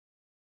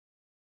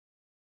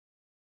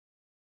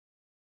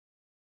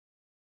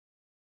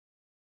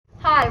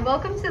Hi,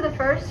 welcome to the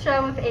first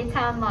show of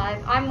A-Town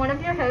Live. I'm one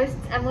of your hosts,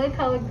 Emily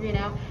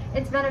Pellegrino.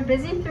 It's been a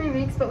busy 3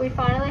 weeks, but we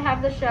finally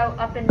have the show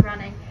up and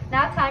running.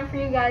 Now time for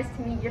you guys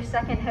to meet your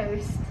second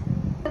host.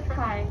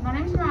 Hi, my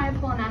name is Mariah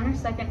Poole and I'm your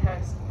second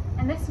host.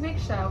 In this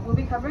week's show, we'll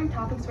be covering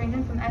topics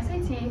ranging from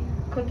SAT,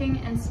 cooking,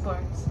 and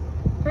sports.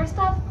 First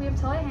off, we have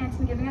Talia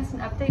Hansen giving us an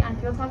update on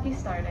field hockey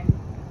starting.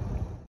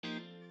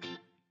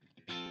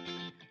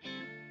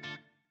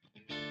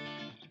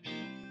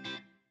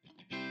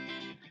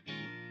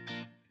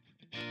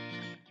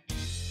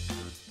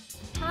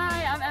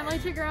 Hi, I'm Emily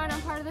Tigrone.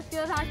 I'm part of the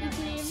field hockey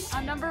team.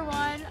 I'm number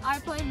 1. I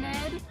play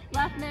mid,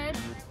 left mid,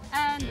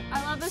 and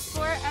I love the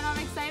sport and I'm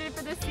excited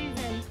for this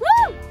season.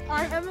 Woo!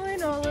 I'm Emily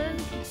Nolan.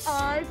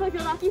 I play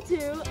field hockey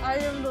too. I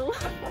am the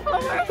left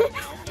forward,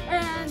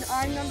 and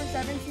I'm number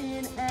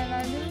 17, and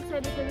I'm really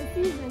excited for this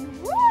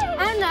season. Woo!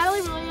 I'm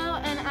Natalie Rollo,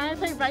 and I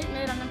play right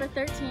mid. I'm number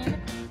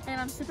 13, and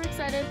I'm super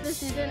excited for this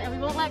season, and we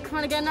won't let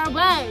Corona get in our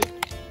way.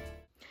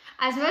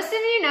 As most of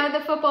you know,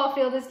 the football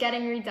field is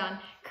getting redone.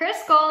 Chris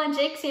Gall and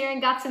Jake Searing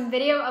got some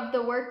video of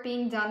the work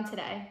being done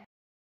today.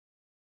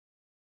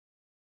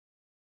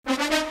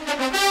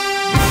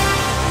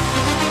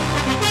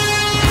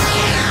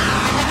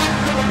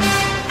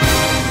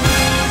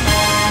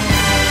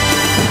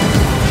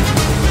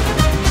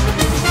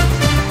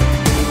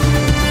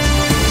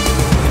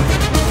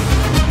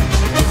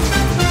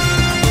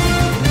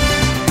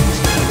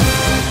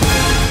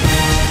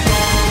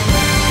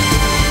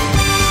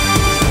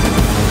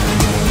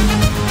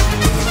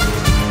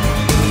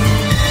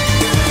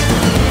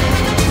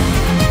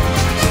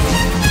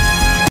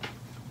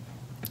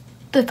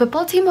 The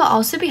football team will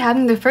also be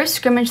having their first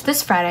scrimmage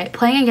this Friday,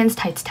 playing against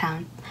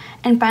Hightstown.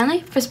 And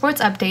finally, for sports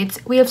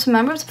updates, we have some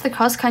members of the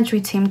cross-country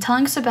team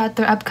telling us about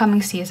their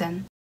upcoming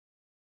season.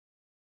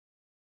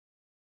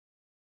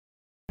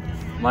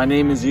 My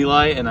name is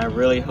Eli, and I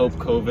really hope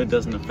COVID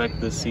doesn't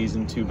affect this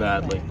season too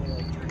badly.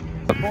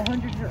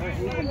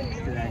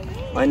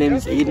 My name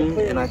is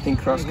Aiden, and I think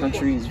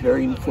cross-country is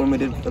very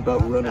informative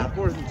about running.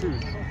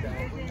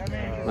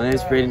 My name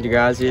is Braden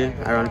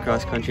DeGrazia. I run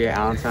cross country at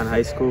Allentown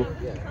High School.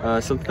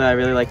 Something that I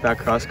really like about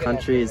cross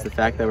country is the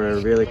fact that we're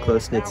a really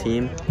close-knit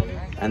team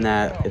and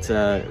that it's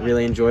a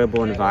really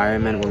enjoyable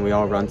environment when we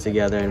all run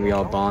together and we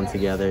all bond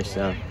together.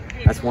 So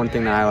that's one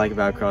thing that I like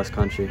about cross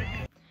country.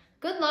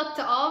 Good luck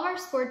to all of our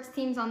sports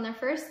teams on their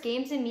first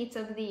games and meets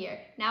of the year.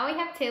 Now we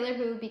have Taylor,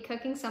 who will be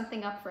cooking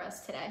something up for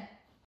us today.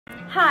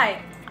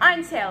 Hi,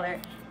 I'm Taylor,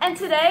 and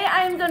today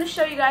I am going to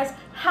show you guys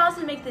how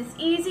to make this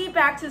easy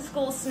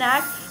back-to-school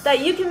snack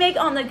that you can make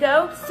on the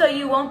go so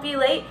you won't be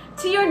late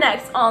to your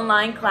next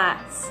online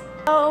class.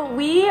 So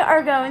we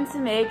are going to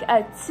make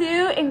a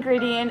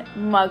 2-ingredient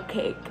mug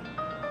cake.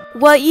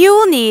 What you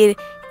will need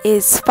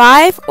is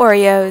 5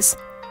 Oreos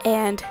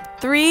and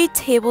 3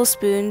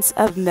 tablespoons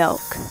of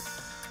milk.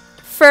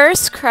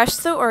 First, crush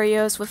the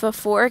Oreos with a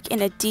fork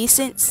in a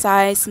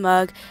decent-sized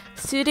mug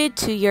suited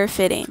to your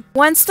fitting.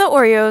 Once the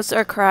Oreos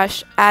are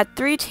crushed, add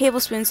 3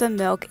 tablespoons of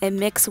milk and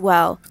mix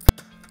well.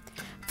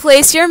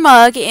 Place your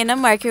mug in a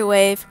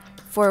microwave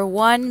for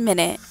 1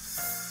 minute.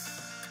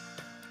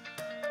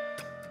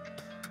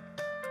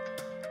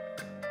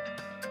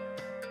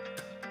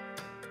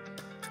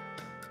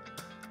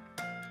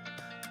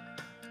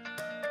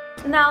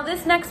 Now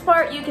this next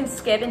part you can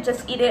skip and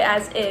just eat it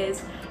as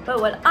is. But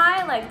what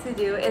I like to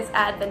do is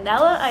add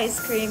vanilla ice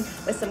cream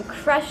with some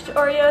crushed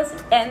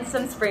Oreos and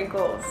some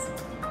sprinkles.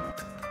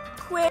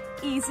 Quick,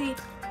 easy,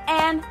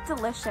 and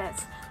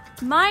delicious.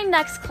 My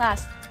next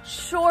class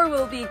sure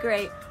will be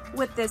great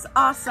with this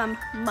awesome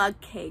mug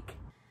cake.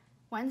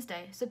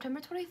 Wednesday,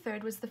 September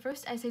 23rd was the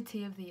first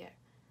SAT of the year.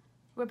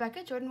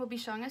 Rebecca Jordan will be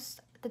showing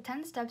us the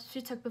 10 steps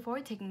she took before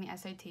taking the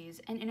SATs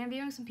and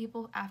interviewing some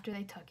people after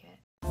they took it.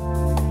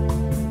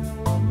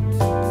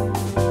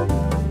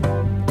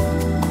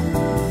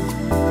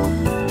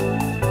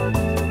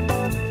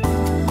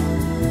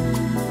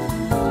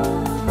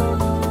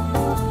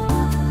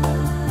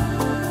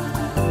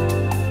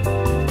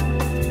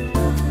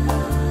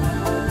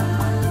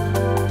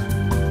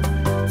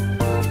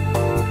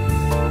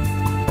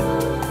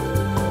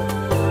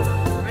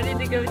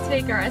 Go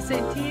take our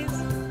SATs?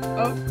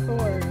 Of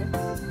course.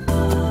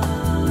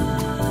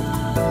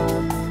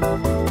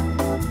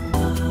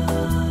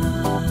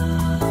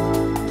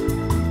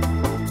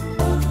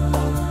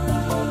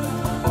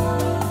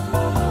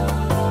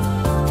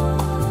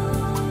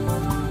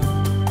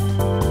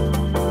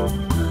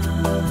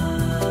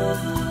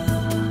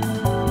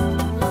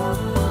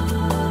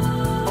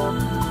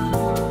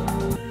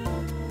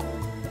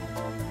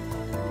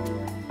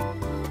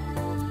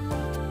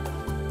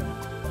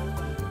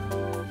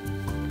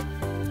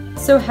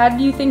 So how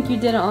do you think you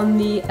did on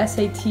the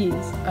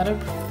SATs?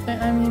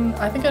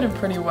 I think I did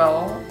pretty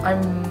well.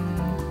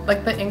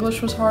 The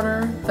English was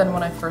harder than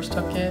when I first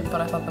took it, but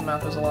I thought the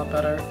math was a lot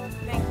better.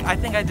 I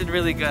think I did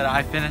really good.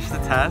 I finished the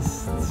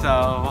test, so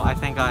I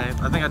think I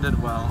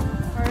did well.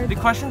 The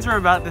questions were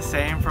about the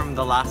same from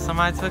the last time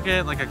I took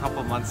it, like a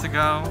couple months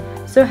ago.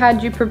 So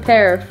how'd you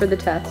prepare for the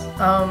test?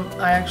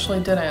 I actually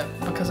didn't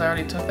because I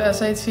already took the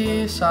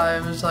SAT, so I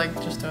was like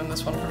just doing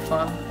this one for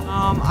fun.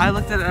 I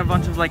looked at a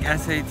bunch of like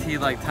SAT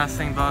like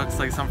testing books,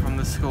 like some from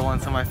the school and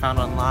some I found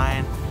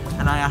online,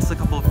 and I asked a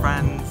couple of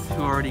friends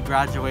who already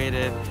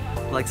graduated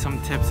like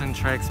some tips and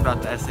tricks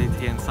about the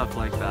SAT and stuff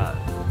like that.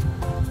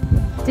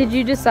 Did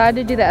you decide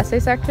to do the essay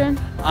section?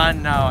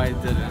 No, I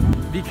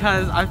didn't.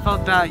 Because I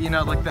felt that, you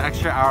know, like the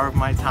extra hour of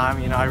my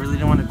time, you know, I really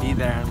didn't want to be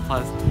there, and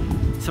plus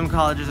some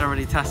colleges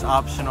already test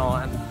optional.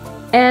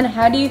 And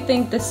how do you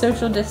think the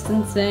social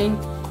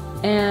distancing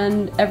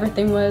and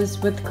everything was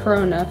with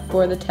Corona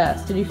for the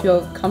test? Did you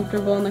feel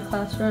comfortable in the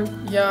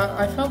classroom? Yeah,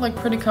 I felt like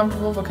pretty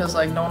comfortable because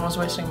like no one was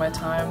wasting my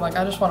time. Like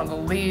I just wanted to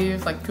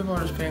leave, like people were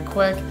just being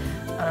quick.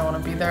 I didn't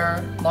want to be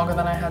there longer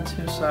than I had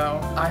to, so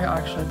I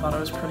actually thought it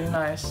was pretty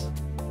nice.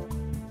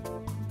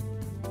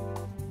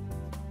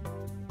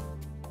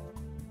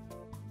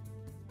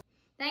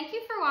 Thank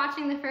you for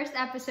watching the first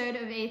episode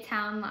of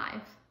A-Town Live.